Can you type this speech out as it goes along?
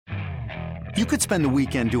You could spend the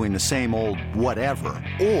weekend doing the same old whatever,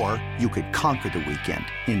 or you could conquer the weekend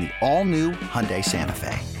in the all-new Hyundai Santa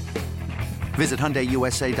Fe. Visit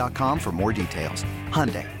HyundaiUSA.com for more details.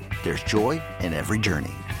 Hyundai, there's joy in every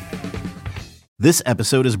journey. This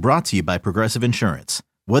episode is brought to you by Progressive Insurance.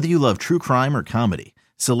 Whether you love true crime or comedy,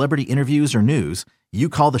 celebrity interviews or news, you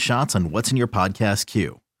call the shots on what's in your podcast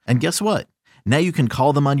queue. And guess what? Now you can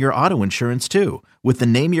call them on your auto insurance too with the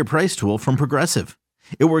Name Your Price tool from Progressive.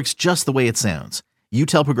 It works just the way it sounds. You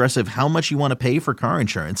tell Progressive how much you want to pay for car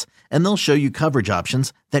insurance, and they'll show you coverage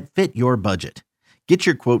options that fit your budget. Get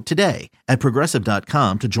your quote today at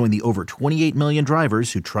Progressive.com to join the over 28 million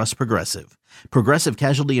drivers who trust Progressive. Progressive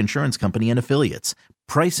Casualty Insurance Company and Affiliates.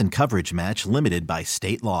 Price and coverage match limited by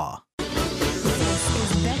state law.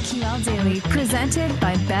 This is BetQL Daily, presented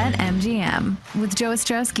by BetMGM, with Joe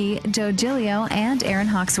Ostrowski, Joe Giglio, and Aaron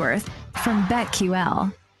Hawksworth from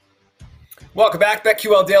BetQL. Welcome back,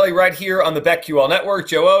 BetQL Daily, right here on the BetQL Network.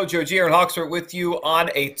 Joe O, Joe G, Aaron Hawksworth with you on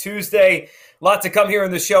a Tuesday. Lot to come here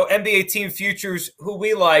in the show. NBA team futures, who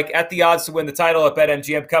we like, at the odds to win the title at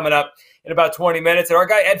BetMGM, coming up in about 20 minutes. And our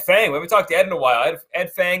guy, Ed Fang. We haven't talked to Ed in a while.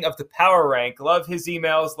 Ed Fang of the Power Rank. Love his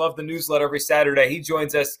emails. Love the newsletter every Saturday. He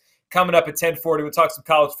joins us coming up at 10:40. We'll talk some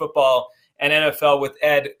college football and NFL with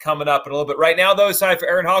Ed coming up in a little bit. Right now, though, it's time for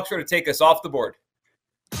Aaron Hawksworth to take us off the board.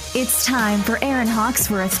 It's time for Aaron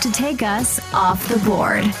Hawksworth to take us off the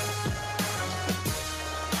board.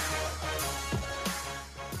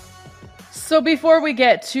 So before we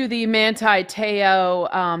get to the Manti Te'o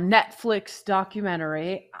Netflix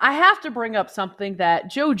documentary, I have to bring up something that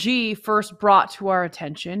Joe G first brought to our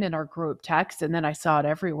attention in our group text, and then I saw it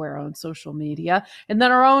everywhere on social media. And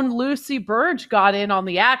then our own Lucy Burge got in on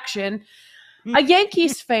the action. A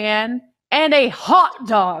Yankees fan and a hot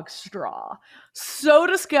dog straw. So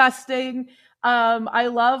disgusting. I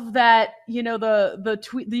love that, the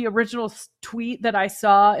tweet, the original tweet that I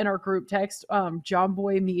saw in our group text, John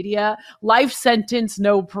Boy Media, life sentence,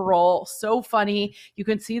 no parole. So funny. You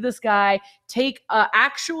can see this guy take an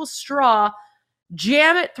actual straw,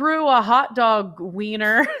 jam it through a hot dog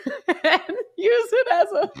wiener, and use it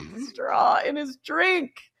as a straw in his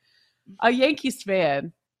drink. A Yankees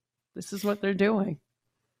fan. This is what they're doing.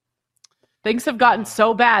 Things have gotten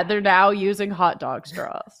so bad, they're now using hot dog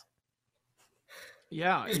straws.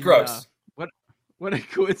 Yeah. It's gross. What a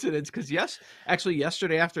coincidence. Because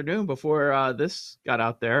yesterday afternoon before this got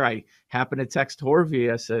out there, I happened to text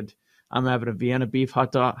Horvey. I said, I'm having a Vienna beef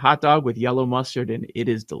hot dog with yellow mustard, and it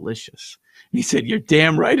is delicious. And he said, you're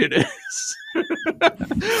damn right it is.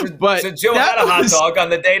 So Joe had a hot dog on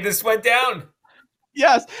the day this went down.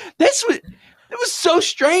 Yes. It was so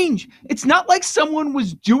strange. It's not like someone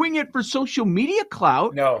was doing it for social media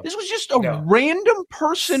clout. No. This was just a random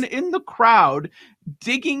person in the crowd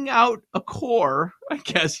digging out a core, I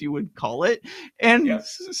guess you would call it. And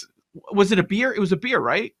Was it a beer? It was a beer,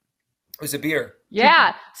 right? It was a beer.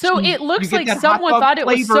 Yeah. So it looks like someone thought it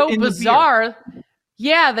was so bizarre.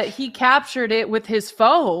 Yeah, that he captured it with his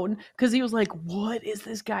phone because he was like, what is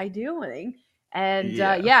this guy doing? And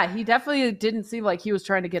he definitely didn't seem like he was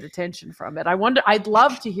trying to get attention from it. I'd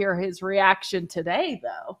love to hear his reaction today,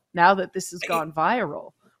 though, now that this has gone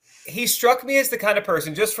viral. He struck me as the kind of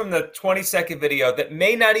person, just from the 20-second video, that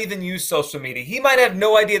may not even use social media. He might have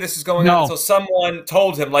no idea this is going on until someone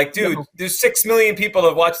told him, like, dude, there's 6 million people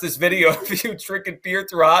that watched this video of you drinking beer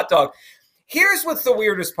through a hot dog. Here's what's the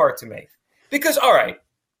weirdest part to me. Because, all right,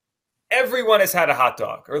 everyone has had a hot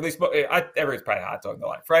dog, or at least everyone's probably had a hot dog in their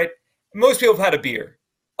life, right? Most people have had a beer.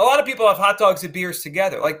 A lot of people have hot dogs and beers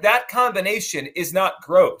together. Like, that combination is not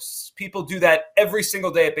gross. People do that every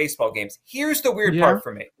single day at baseball games. Here's the weird part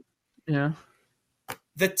for me. Yeah.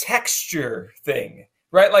 The texture thing,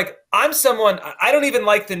 right? Like, I'm someone, I don't even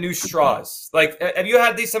like the new straws. Like, have you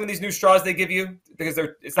had some of these new straws they give you? Because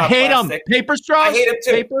it's not plastic. I hate them. Paper straws? I hate them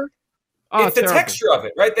too. Paper? Oh, it's the texture of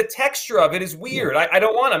it, right? The texture of it is weird. I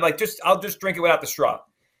don't want them. Like, I'll just drink it without the straw.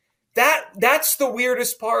 That's the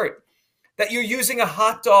weirdest part. That you're using a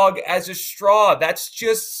hot dog as a straw. That's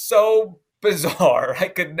just so bizarre. I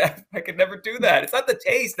could never do that. It's not the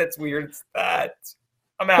taste that's weird. It's that.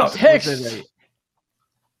 I'm out.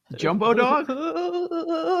 Jumbo dog?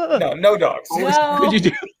 No dogs. Well, could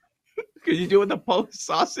you do it with a Polish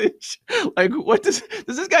sausage? Like, what does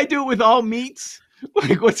this guy do with all meats?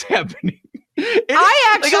 Like, what's happening?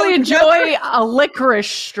 I actually enjoy a licorice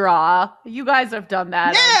straw. You guys have done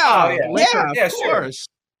that. Yeah, of sure. course.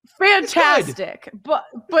 Fantastic, but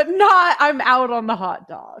not. I'm out on the hot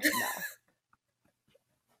dog. No.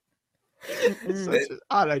 It's such an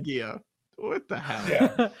odd idea. What the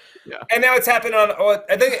hell? Yeah. And now it's happened on,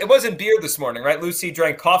 I think it wasn't beer this morning, right? Lucy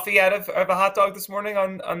drank coffee out of a hot dog this morning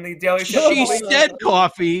on the Daily Show. She said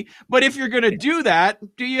coffee, but if you're going to do that,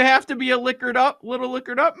 do you have to be little liquored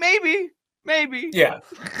up? Maybe. Yeah.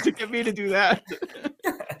 To get me to do that.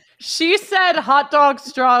 She said hot dog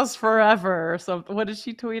straws forever. So what did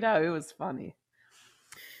she tweet out? It was funny.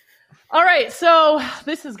 All right, so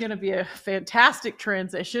this is going to be a fantastic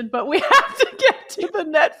transition, but we have to get to the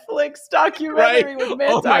Netflix documentary with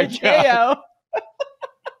Manti Te'o.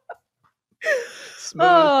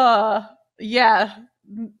 Yeah,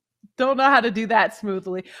 don't know how to do that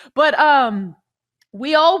smoothly, but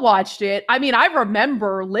we all watched it. I mean, I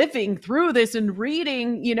remember living through this and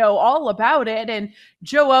reading, all about it. And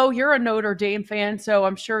Joe, you're a Notre Dame fan, so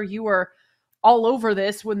I'm sure you were all over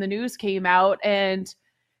this when the news came out. And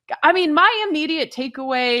I mean, my immediate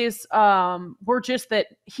takeaways were just that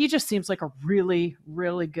he just seems like a really,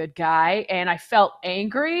 really good guy. And I felt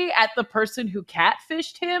angry at the person who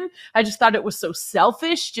catfished him. I just thought it was so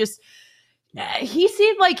selfish. He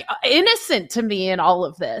seemed like innocent to me in all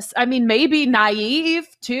of this. I mean, maybe naive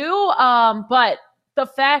too. But the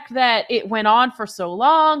fact that it went on for so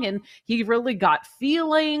long and he really got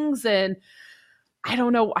feelings, and I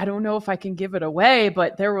don't know if I can give it away,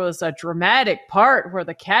 but there was a dramatic part where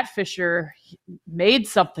the catfisher made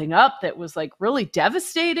something up that was like really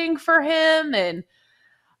devastating for him. And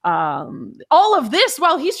all of this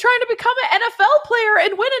while he's trying to become an NFL player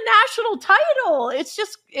and win a national title.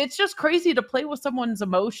 It's just crazy to play with someone's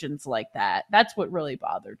emotions like that. That's what really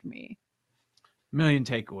bothered me. Million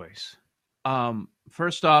takeaways.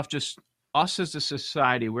 First off, just us as a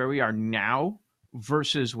society, where we are now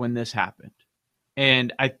versus when this happened.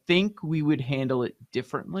 And I think we would handle it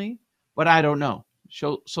differently, but I don't know.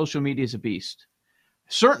 Social media is a beast.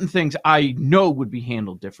 Certain things I know would be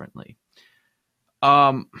handled differently.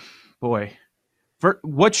 What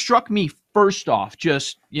struck me first off,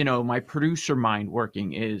 just, my producer mind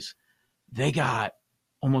working, is they got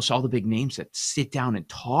almost all the big names that sit down and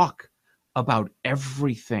talk about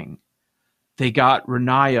everything. They got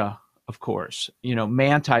Renaya, of course,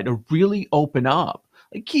 Manti, to really open up.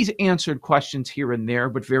 Like, he's answered questions here and there,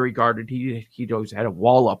 but very guarded. He always had a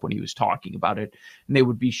wall up when he was talking about it, and they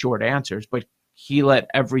would be short answers, but he let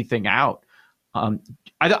everything out.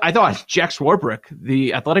 I thought Jack Swarbrick,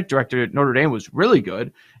 the athletic director at Notre Dame, was really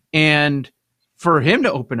good. And for him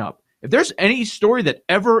to open up, if there's any story that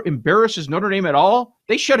ever embarrasses Notre Dame at all,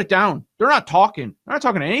 they shut it down. They're not talking. They're not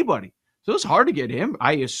talking to anybody. So it's hard to get him,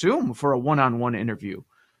 I assume, for a one-on-one interview.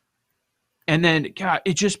 And then, God,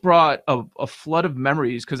 it just brought a flood of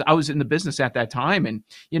memories, because I was in the business at that time. And,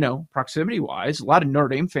 proximity-wise, a lot of Notre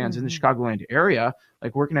Dame fans in the Chicagoland area,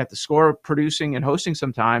 like working at the Score, producing and hosting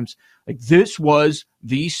sometimes, like, this was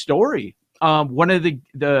the story. One of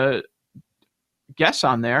the guests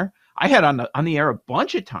on there, I had on the air a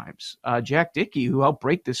bunch of times, Jack Dickey, who helped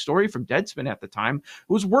break this story from Deadspin at the time,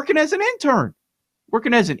 was working as an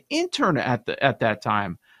intern at that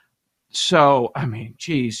time. So, I mean,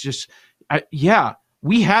 geez,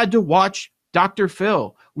 we had to watch Dr.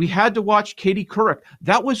 Phil. We had to watch Katie Couric.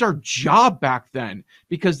 That was our job back then,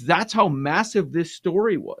 because that's how massive this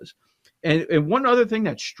story was. And one other thing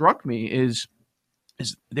that struck me is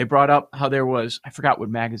they brought up how there was, I forgot what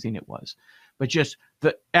magazine it was, but just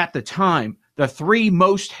at the time, the three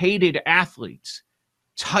most hated athletes,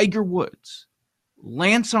 Tiger Woods,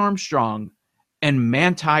 Lance Armstrong, and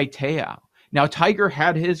Manti Te'o. Now, Tiger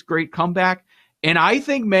had his great comeback, and I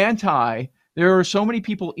think Manti, there are so many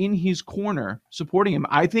people in his corner supporting him.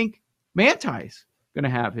 I think Manti's going to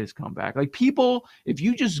have his comeback. Like, people, if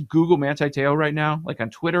you just Google Manti Te'o right now, like on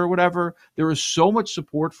Twitter or whatever, there is so much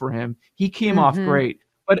support for him. He came off great.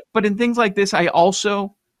 But in things like this, I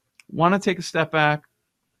also want to take a step back.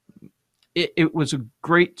 It was a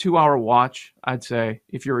great 2-hour watch, I'd say,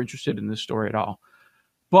 if you're interested in this story at all.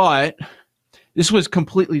 But this was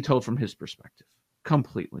completely told from his perspective.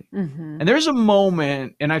 Completely. And there's a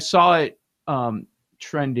moment, and I saw it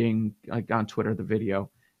trending like on Twitter, the video,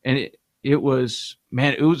 and it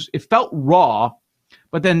felt raw,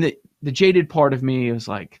 but then the jaded part of me was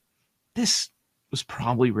like, this was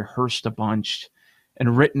probably rehearsed a bunch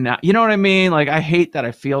and written out. You know what I mean? Like, I hate that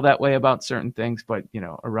I feel that way about certain things, but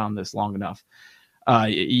around this long enough,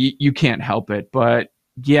 you can't help it. But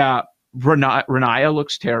yeah, Renaya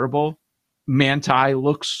looks terrible. Manti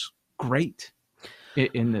looks great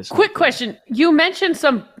in this. Quick question. You mentioned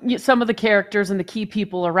some of the characters and the key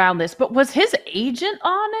people around this, but was his agent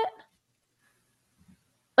on it?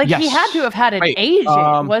 Like, yes. He had to have had an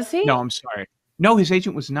agent, was he? No, I'm sorry. No, his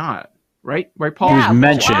agent was not. Right, Paul? He was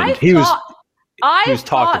mentioned. He was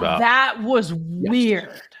talked about. That was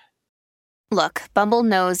weird. Look, Bumble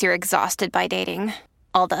knows you're exhausted by dating.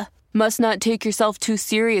 All the must not take yourself too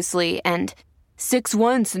seriously and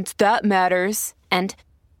 6'1" since that matters. And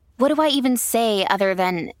what do I even say other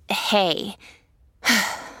than, hey?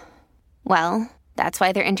 Well, that's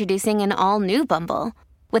why they're introducing an all-new Bumble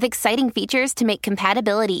with exciting features to make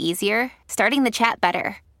compatibility easier, starting the chat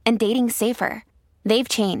better, and dating safer. They've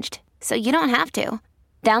changed, so you don't have to.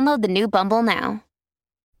 Download the new Bumble now.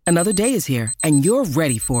 Another day is here, and you're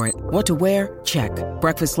ready for it. What to wear? Check.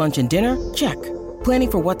 Breakfast, lunch, and dinner? Check.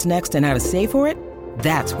 Planning for what's next and how to save for it?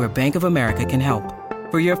 That's where Bank of America can help.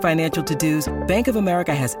 For your financial to-dos, Bank of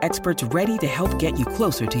America has experts ready to help get you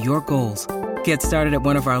closer to your goals. Get started at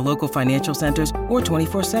one of our local financial centers or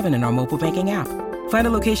 24/7 in our mobile banking app. Find a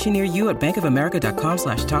location near you at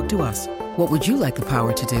bankofamerica.com/talktous. What would you like the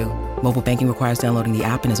power to do? Mobile banking requires downloading the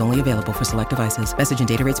app and is only available for select devices. Message and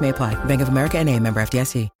data rates may apply. Bank of America NA, member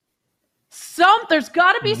FDIC. There's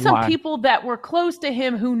got to be some people that were close to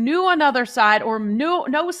him who knew another side or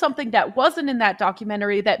know something that wasn't in that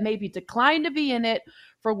documentary that maybe declined to be in it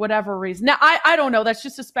for whatever reason. Now, I don't know. That's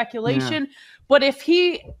just a speculation. Yeah. But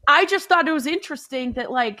I just thought it was interesting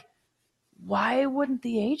that, like, why wouldn't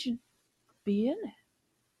the agent be in it?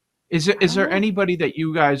 Is there anybody that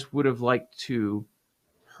you guys would have liked to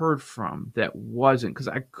heard from that wasn't? Because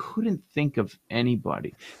I couldn't think of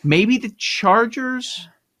anybody. Maybe the Chargers,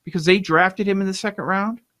 because they drafted him in the second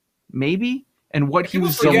round. Maybe. And what people he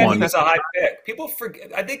was forget someone. He was a high pick. People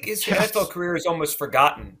forget. I think his NFL career is almost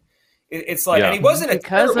forgotten. It's like, and he wasn't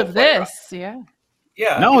because of this. Player.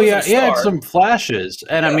 Yeah. No, he had some flashes,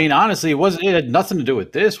 and I mean, honestly, it had nothing to do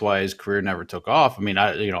with this. Why his career never took off. I mean,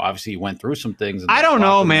 obviously he went through some things. I don't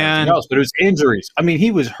know, man. Else, but it was injuries. I mean, he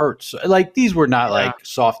was hurt. So, like, these were not like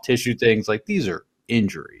soft tissue things. Like, these are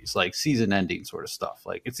injuries, like season-ending sort of stuff.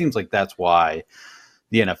 Like, it seems like that's why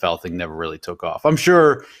the NFL thing never really took off. I'm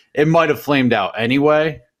sure it might have flamed out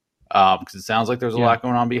anyway, because it sounds like there's a lot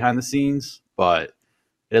going on behind the scenes. But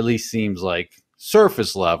it at least seems like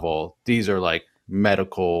surface level, these are like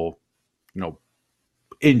medical,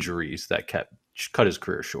 injuries that cut his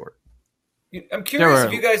career short. I'm curious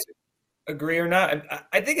if you guys agree or not.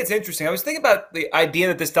 I think it's interesting. I was thinking about the idea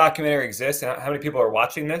that this documentary exists and how many people are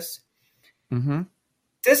watching this. Mm-hmm.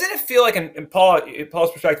 Doesn't it feel like, and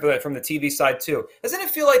Paul's perspective of it from the TV side too, doesn't it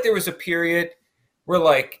feel like there was a period where,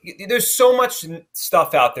 like, there's so much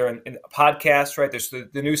stuff out there in podcasts, right? There's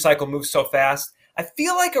the news cycle moves so fast. I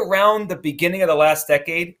feel like around the beginning of the last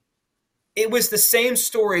decade, it was the same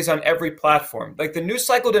stories on every platform. Like, the news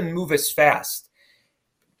cycle didn't move as fast.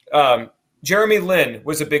 Jeremy Lin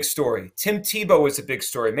was a big story. Tim Tebow was a big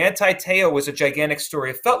story. Manti Te'o was a gigantic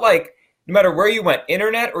story. It felt like no matter where you went,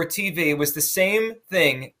 internet or TV, it was the same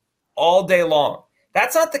thing all day long.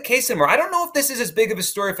 That's not the case anymore. I don't know if this is as big of a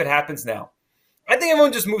story if it happens now. I think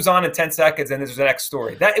everyone just moves on in 10 seconds and there's the next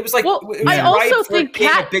story. It was like, I also think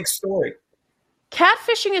a big story.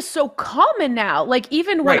 Catfishing is so common now. Like,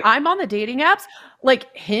 even when I'm on the dating apps,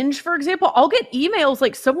 like Hinge, for example, I'll get emails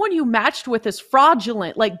like, someone you matched with is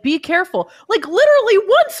fraudulent. Like, be careful. Like, literally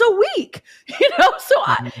once a week, So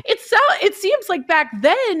it seems like back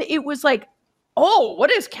then it was like, oh,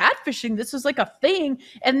 what is catfishing? This is like a thing.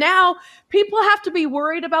 And now people have to be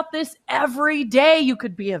worried about this every day. You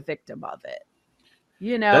could be a victim of it.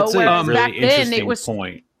 That's a really back then interesting it was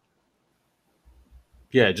point.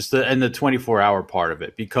 Yeah, just the 24-hour part of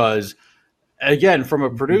it, because again, from a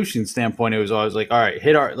producing standpoint, it was always like, all right,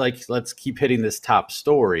 let's keep hitting this top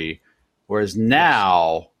story. Whereas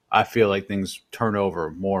now I feel like things turn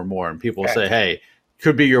over more and more, and people say, hey,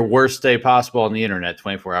 could be your worst day possible on the internet.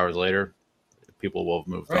 24 hours later, people will have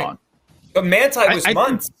moved on. But Manti was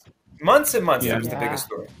months and months. That was the biggest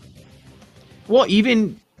story. Well,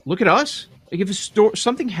 even look at us. Like, if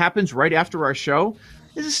something happens right after our show,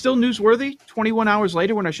 is it still newsworthy 21 hours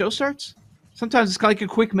later when our show starts? Sometimes it's kind of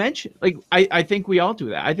like a quick mention. Like, I think we all do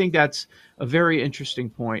that. I think that's a very interesting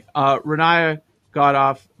point. Renaya got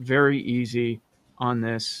off very easy on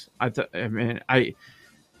this. In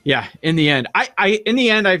the end,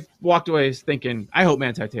 I've walked away thinking, I hope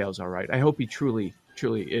Manti Te'o's all right. I hope he truly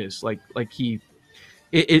is.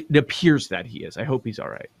 It appears that he is. I hope he's all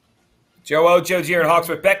right. Joe O, Joe G, and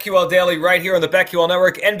Hawksworth, BetQL Daily right here on the BetQL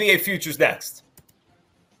Network. NBA Futures next.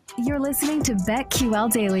 You're listening to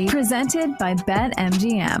BetQL Daily, presented by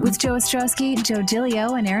BetMGM, with Joe Ostrowski, Joe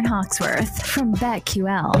Giglio, and Aaron Hawksworth from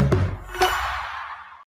BetQL.